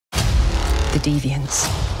the Deviants.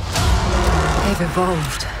 They've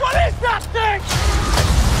evolved. What is that thing?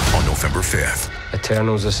 On November 5th.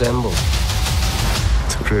 Eternals assemble.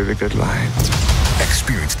 It's a really good line.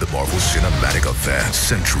 Experience the Marvel Cinematic Event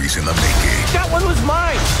centuries in the making. That one was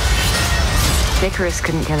mine! Icarus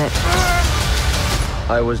couldn't kill it.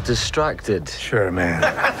 I was distracted. Sure, man.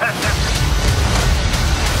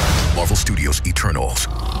 Marvel Studios Eternals.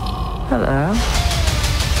 Hello.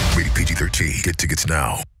 Rated PG-13. Get tickets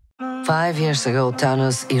now. 5 years ago,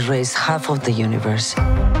 Thanos erased half of the universe.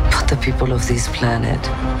 But the people of this planet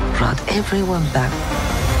brought everyone back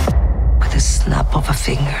with a snap of a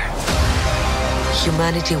finger.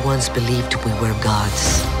 Humanity once believed we were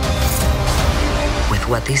gods. With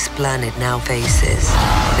what this planet now faces,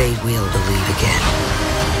 they will believe again.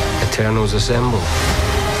 Eternals assemble.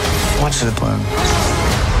 What's the plan?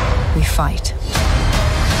 We fight.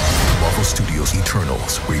 Marvel Studios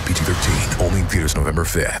Eternals. Rated PG-13. Only in theaters November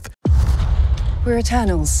 5th. We're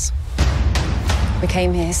Eternals. We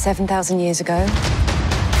came here 7,000 years ago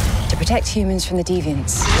to protect humans from the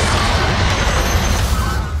Deviants.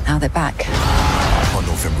 Now they're back. On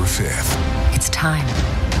November 5th. It's time.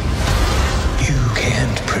 You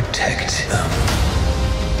can't protect them.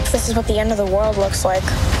 This is what the end of the world looks like.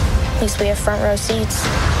 At least we have front row seats.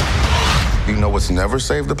 You know what's never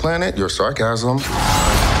saved the planet? Your sarcasm.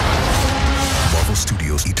 Marvel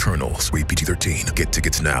Studios Eternals. Rated PG-13. Get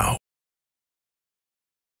tickets now.